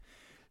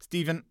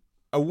Stephen,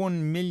 a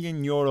 €1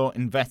 million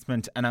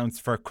investment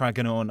announced for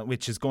Craggaunowen,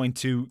 which is going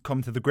to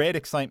come to the great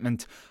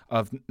excitement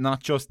of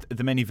not just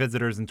the many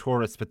visitors and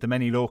tourists, but the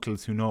many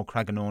locals who know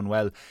Craggaunowen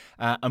well.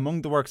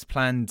 Among the works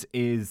planned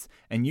is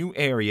a new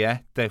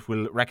area that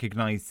will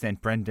recognise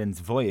St.Brendan's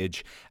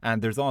Voyage,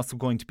 and there's also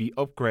going to be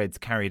upgrades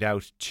carried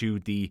out to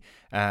the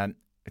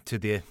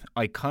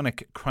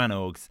iconic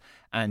Craggaunowen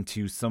and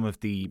to some of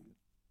the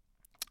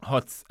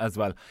huts as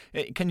well.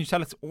 Can you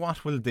tell us,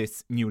 what will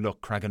this new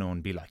look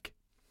Craggaunowen be like?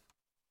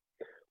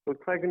 Well,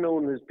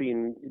 Craggaunowen has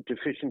been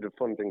deficient of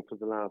funding for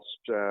the last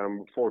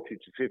 40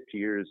 to 50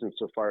 years,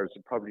 insofar as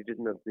it probably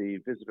didn't have the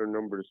visitor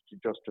numbers to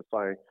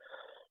justify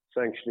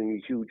sanctioning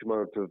a huge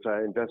amount of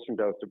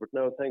investment out there. But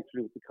now,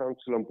 thankfully, with the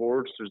council on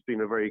board, there's been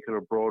a very kind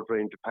of broad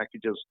range of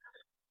packages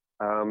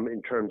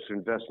in terms of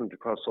investment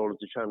across all of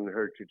the Shannon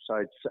heritage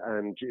sites,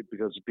 and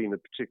because it's been a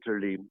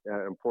particularly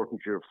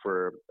important year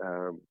for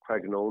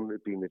Craggaunowen,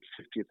 it being its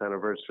 50th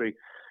anniversary.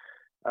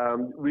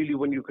 Really,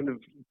 when you kind of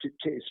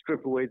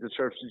strip away the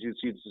surfaces, you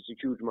see there's a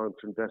huge amount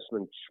of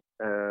investment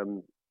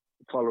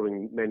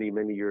following many,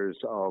 many years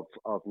of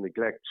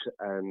neglect.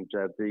 And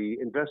the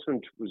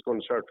investment was going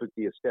to start with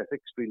the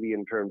aesthetics, really,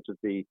 in terms of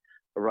the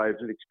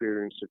arrival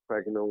experience at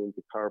Craggaunowen,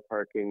 the car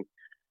parking,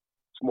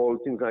 small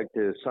things like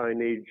the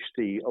signage,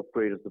 the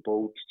upgrade of the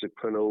boats, the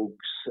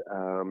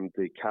Craggaunowen,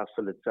 the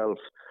castle itself.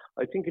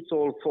 I think it's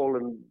all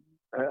fallen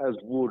as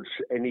would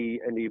any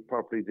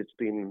property that's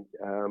been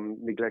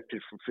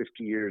neglected for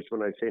 50 years.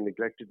 When I say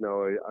neglected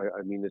now,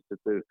 I mean it, that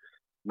the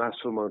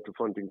massive amount of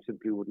funding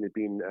simply wouldn't have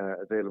been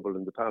available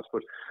in the past.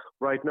 But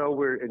right now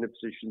we're in a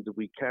position that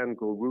we can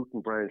go root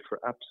and branch for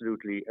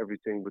absolutely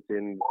everything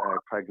within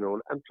Craggaunowen,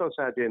 and plus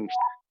add in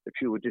a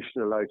few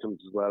additional items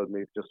as well,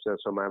 maybe just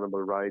some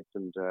animal rides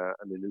and a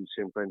new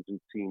St. Brendan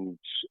themed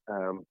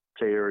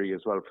play area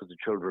as well for the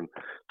children.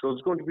 So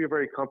it's going to be a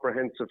very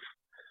comprehensive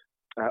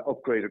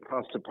upgrade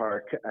across the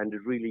park, and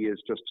it really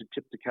is just to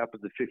tip the cap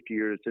of the 50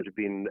 years that have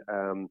been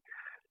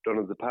done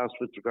in the past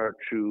with regard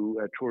to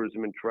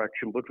tourism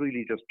interaction, but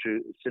really just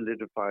to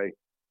solidify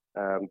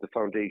the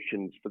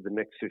foundations for the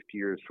next 50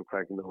 years for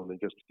Craggaunowen,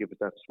 and just to give it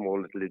that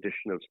small little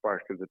additional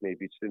sparkle that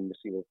maybe it's been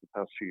missing over the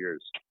past few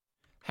years.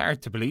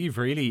 Hard to believe,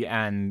 really,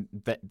 and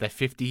the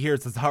 50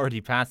 years has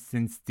already passed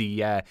since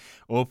the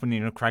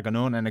opening of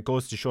Craggaunowen, and it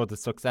goes to show the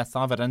success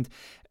of it. And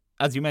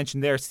as you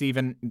mentioned there,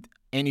 Stephen,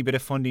 any bit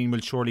of funding will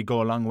surely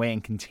go a long way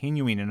in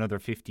continuing another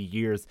 50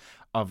 years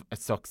of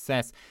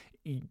success.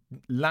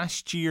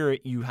 Last year,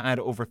 you had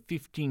over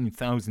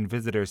 15,000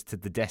 visitors to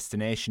the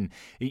destination.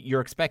 You're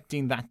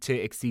expecting that to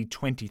exceed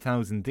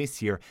 20,000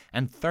 this year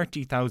and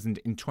 30,000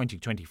 in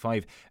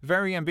 2025.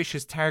 Very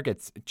ambitious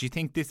targets. Do you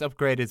think this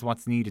upgrade is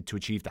what's needed to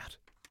achieve that?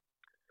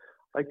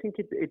 I think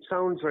it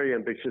sounds very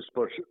ambitious,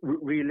 but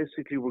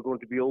realistically, we're going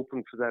to be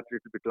open for that a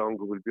little bit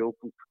longer. We'll be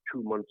open for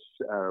 2 months,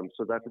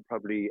 so that will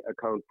probably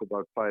account for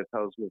about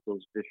 5,000 of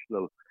those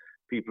additional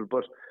people.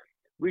 But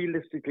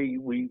realistically,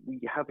 we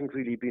haven't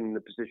really been in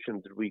a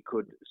position that we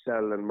could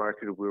sell and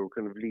market it. We were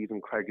kind of leaving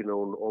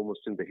Craggaunowen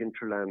almost in the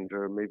hinterland,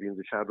 or maybe in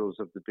the shadows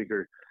of the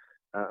bigger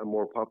and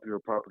more popular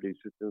properties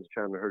within the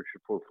Shannon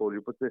Heritage portfolio.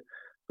 But the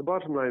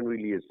bottom line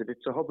really is that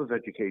it's a hub of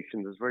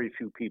education. There's very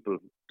few people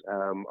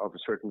of a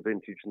certain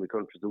vintage in the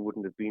country that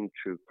wouldn't have been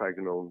to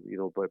Craggaunowen,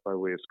 by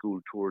way of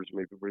school tours,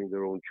 maybe bring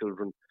their own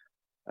children,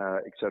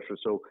 etc.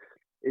 So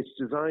it's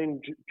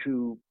designed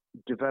to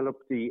develop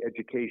the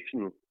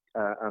educational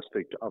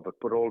aspect of it,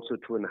 but also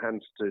to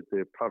enhance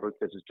the product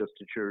that has just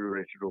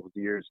deteriorated over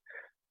the years.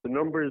 The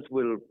numbers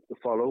will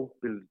follow,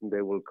 and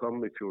they will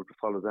come. If you were to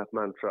follow that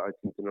mantra, I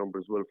think the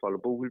numbers will follow.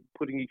 But we're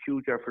putting a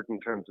huge effort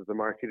in terms of the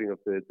marketing of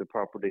the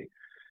property,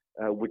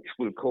 which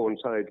will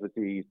coincide with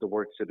the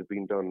works that have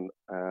been done,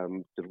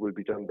 that will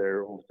be done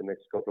there over the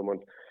next couple of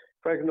months.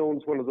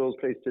 Craggaunowen's one of those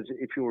places,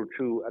 if you were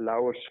to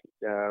allow it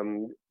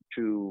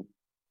to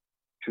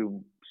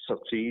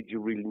succeed, you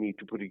really need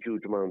to put a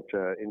huge amount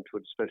into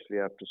it, especially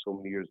after so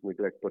many years of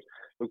neglect. But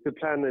look, the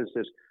plan is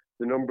that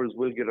the numbers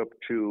will get up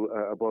to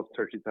above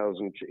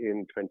 30,000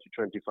 in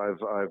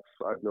 2025.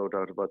 I've no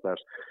doubt about that.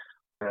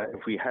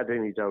 If we had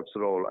any doubts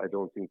at all, I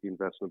don't think the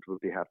investment will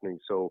be happening.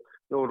 So,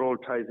 no, it all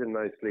ties in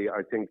nicely.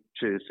 I think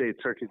to say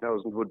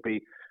 30,000 would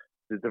be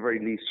the very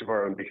least of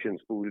our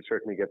ambitions, but we'll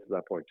certainly get to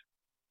that point.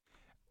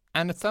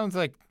 And it sounds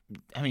like,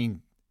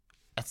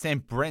 at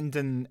St.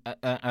 Brendan,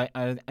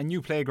 a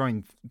new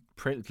playground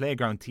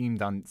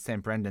themed on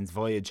St. Brendan's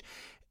Voyage.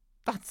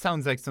 That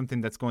sounds like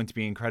something that's going to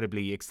be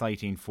incredibly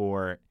exciting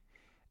for,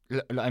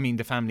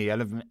 the family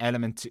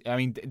element.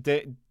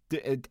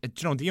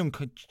 The young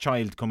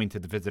child coming to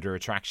the visitor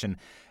attraction.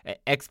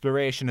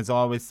 Exploration is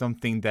always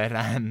something that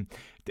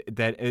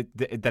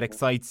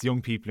excites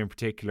young people in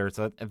particular.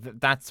 So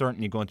that's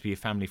certainly going to be a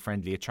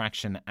family-friendly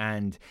attraction.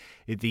 And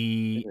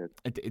the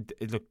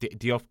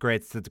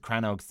upgrades to the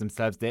Craggaunowen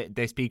themselves,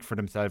 they speak for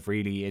themselves.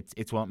 Really,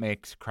 it's what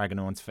makes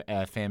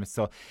Craggaunowen famous.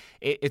 So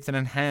it's an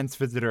enhanced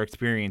visitor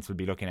experience we'll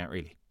be looking at.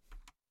 Really,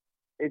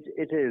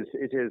 it is.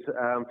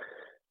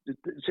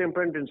 St.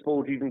 Brendan's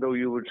boat, even though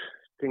you would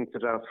think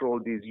that after all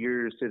these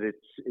years that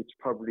it's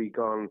probably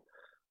gone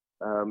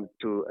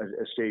to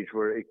a stage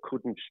where it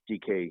couldn't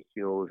decay.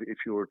 You know, if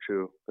you were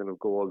to kind of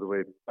go all the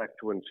way back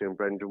to when St.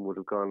 Brendan would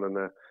have gone on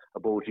a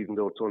boat, even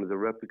though it's one of the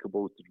replica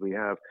boats that we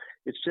have,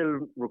 it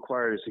still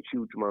requires a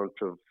huge amount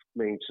of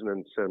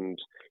maintenance and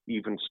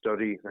even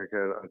study. Like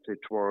I'd say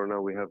tomorrow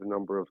now we have a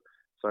number of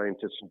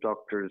scientists and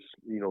doctors,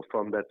 you know,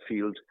 from that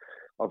field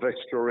of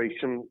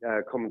exploration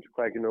coming to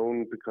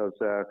Craggaunowen, because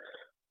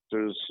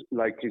there's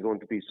likely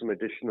going to be some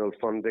additional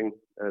funding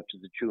to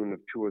the tune of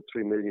 2 or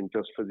 3 million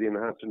just for the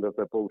enhancement of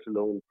that boat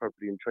alone,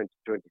 probably in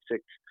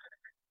 2026.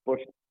 But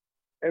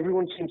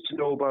everyone seems to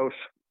know about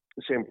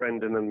St.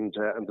 Brendan and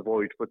the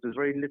Voyage, but there's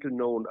very little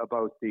known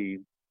about the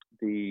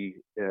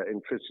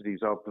intricacies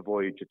of the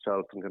Voyage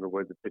itself and kind of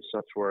where the pit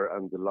stops were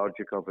and the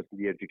logic of it and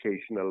the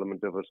education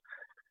element of it.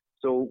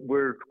 So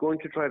we're going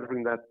to try to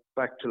bring that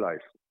back to life.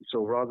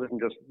 So rather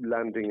than just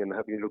landing and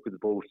having a look at the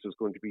boat, there's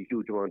going to be a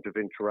huge amount of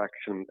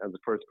interaction, and the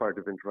first part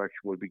of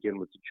interaction will begin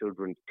with the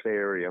children's play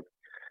area.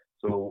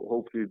 So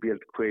hopefully we'll be able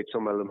to create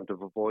some element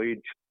of a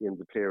voyage in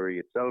the play area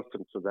itself,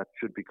 and so that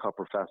should be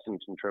copper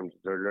fastened in terms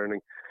of their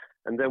learning.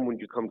 And then when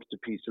you come to the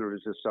piece of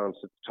resistance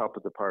at the top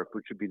of the park,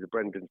 which would be the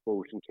Brendan's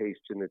boat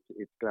encased in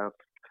its glass,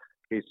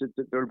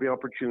 there'll be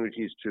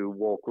opportunities to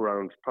walk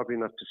around, probably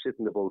not to sit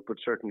in the boat, but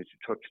certainly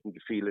to touch it and to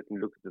feel it and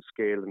look at the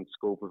scale and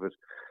scope of it,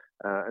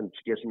 and to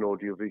get an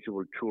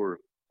audio-visual tour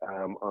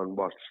on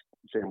what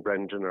St.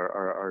 Brendan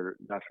or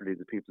naturally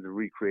the people who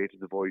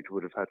recreated the Voyage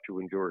would have had to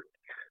endure.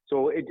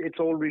 So it's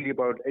all really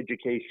about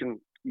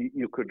education.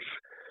 You could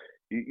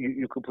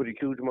put a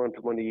huge amount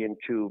of money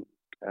into,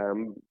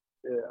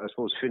 I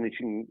suppose,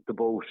 finishing the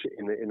boat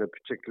in a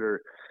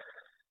particular,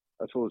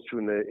 I suppose,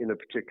 in a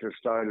particular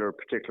style or a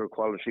particular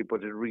quality,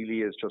 but it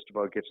really is just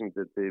about getting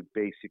the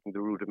basic and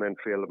the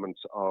rudimentary elements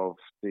of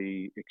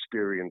the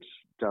experience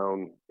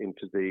down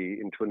into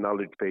a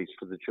knowledge base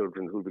for the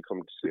children who will be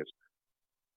coming to see it.